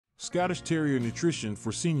Scottish Terrier nutrition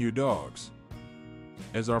for senior dogs.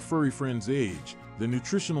 As our furry friends age, the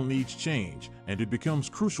nutritional needs change, and it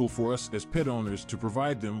becomes crucial for us as pet owners to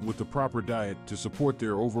provide them with the proper diet to support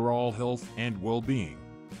their overall health and well-being.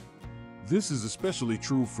 This is especially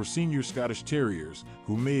true for senior Scottish Terriers,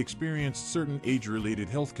 who may experience certain age-related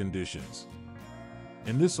health conditions.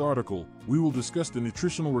 In this article, we will discuss the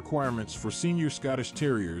nutritional requirements for senior Scottish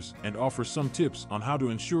Terriers and offer some tips on how to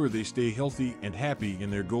ensure they stay healthy and happy in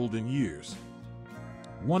their golden years.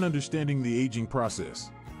 1. Understanding the aging process.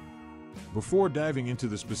 Before diving into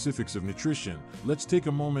the specifics of nutrition, let's take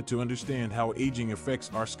a moment to understand how aging affects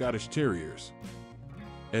our Scottish Terriers.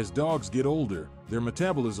 As dogs get older, their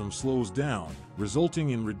metabolism slows down, resulting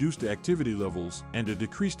in reduced activity levels and a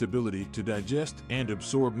decreased ability to digest and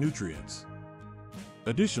absorb nutrients.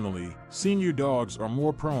 Additionally, senior dogs are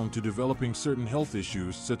more prone to developing certain health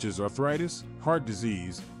issues such as arthritis, heart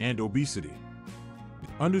disease, and obesity.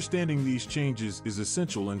 Understanding these changes is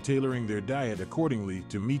essential in tailoring their diet accordingly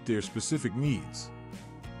to meet their specific needs.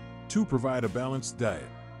 2. Provide a balanced diet.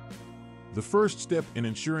 The first step in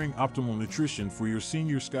ensuring optimal nutrition for your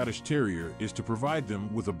senior Scottish Terrier is to provide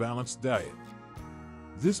them with a balanced diet.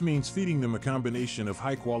 This means feeding them a combination of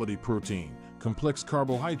high-quality protein, complex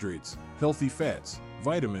carbohydrates, healthy fats,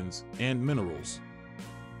 vitamins, and minerals.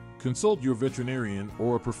 Consult your veterinarian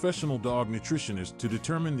or a professional dog nutritionist to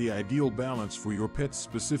determine the ideal balance for your pet's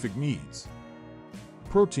specific needs.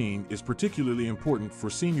 Protein is particularly important for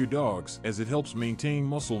senior dogs as it helps maintain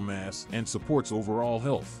muscle mass and supports overall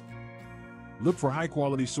health. Look for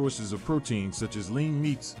high-quality sources of protein such as lean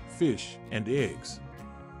meats, fish, and eggs.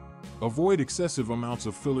 Avoid excessive amounts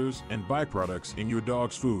of fillers and byproducts in your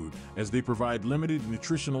dog's food, as they provide limited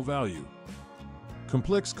nutritional value.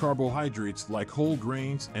 Complex carbohydrates like whole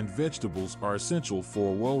grains and vegetables are essential for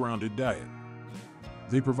a well-rounded diet.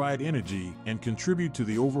 They provide energy and contribute to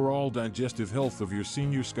the overall digestive health of your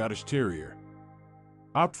senior Scottish Terrier.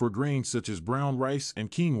 Opt for grains such as brown rice and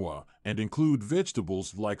quinoa, and include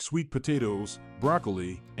vegetables like sweet potatoes,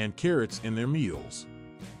 broccoli, and carrots in their meals.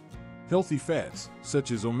 Healthy fats,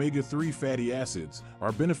 such as omega-3 fatty acids,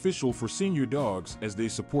 are beneficial for senior dogs as they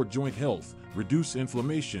support joint health, reduce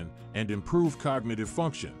inflammation, and improve cognitive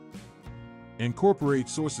function. Incorporate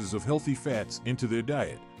sources of healthy fats into their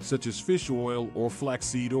diet, such as fish oil or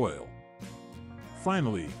flaxseed oil.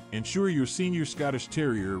 Finally, ensure your senior Scottish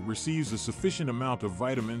Terrier receives a sufficient amount of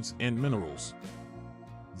vitamins and minerals.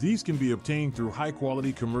 These can be obtained through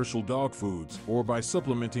high-quality commercial dog foods or by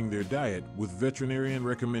supplementing their diet with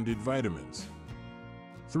veterinarian-recommended vitamins.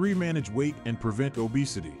 3. Manage weight and prevent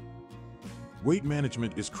obesity. Weight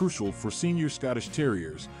management is crucial for senior Scottish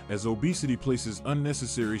Terriers, as obesity places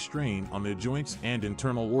unnecessary strain on their joints and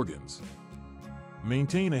internal organs.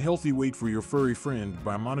 Maintain a healthy weight for your furry friend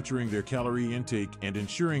by monitoring their calorie intake and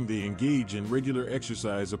ensuring they engage in regular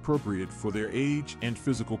exercise appropriate for their age and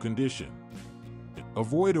physical condition.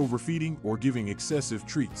 Avoid overfeeding or giving excessive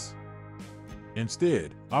treats.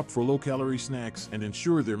 Instead, opt for low-calorie snacks and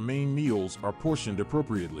ensure their main meals are portioned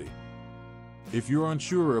appropriately. If you're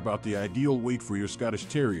unsure about the ideal weight for your Scottish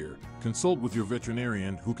Terrier, consult with your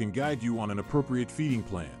veterinarian who can guide you on an appropriate feeding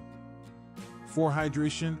plan. 4.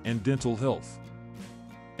 Hydration and dental health.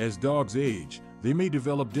 As dogs age, they may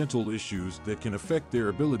develop dental issues that can affect their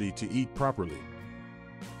ability to eat properly.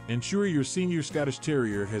 Ensure your senior Scottish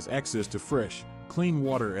Terrier has access to fresh, clean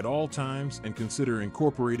water at all times, and consider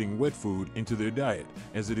incorporating wet food into their diet,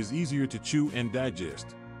 as it is easier to chew and digest.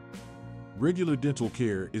 Regular dental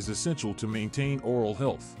care is essential to maintain oral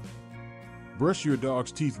health. Brush your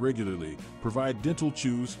dog's teeth regularly, provide dental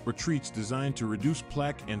chews or treats designed to reduce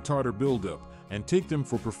plaque and tartar buildup, and take them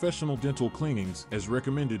for professional dental cleanings as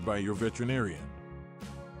recommended by your veterinarian.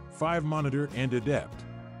 5. Monitor and adapt.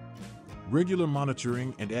 Regular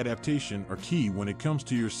monitoring and adaptation are key when it comes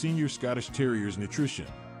to your senior Scottish Terrier's nutrition.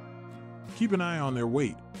 Keep an eye on their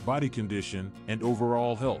weight, body condition, and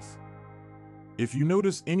overall health. If you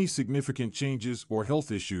notice any significant changes or health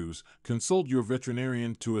issues, consult your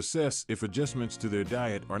veterinarian to assess if adjustments to their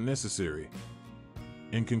diet are necessary.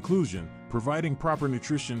 In conclusion, providing proper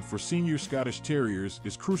nutrition for senior Scottish Terriers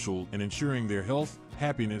is crucial in ensuring their health,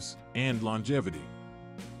 happiness, and longevity.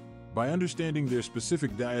 By understanding their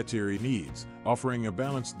specific dietary needs, offering a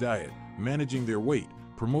balanced diet, managing their weight,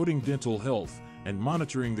 promoting dental health, and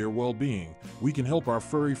monitoring their well-being, we can help our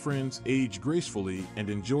furry friends age gracefully and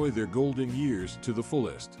enjoy their golden years to the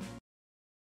fullest.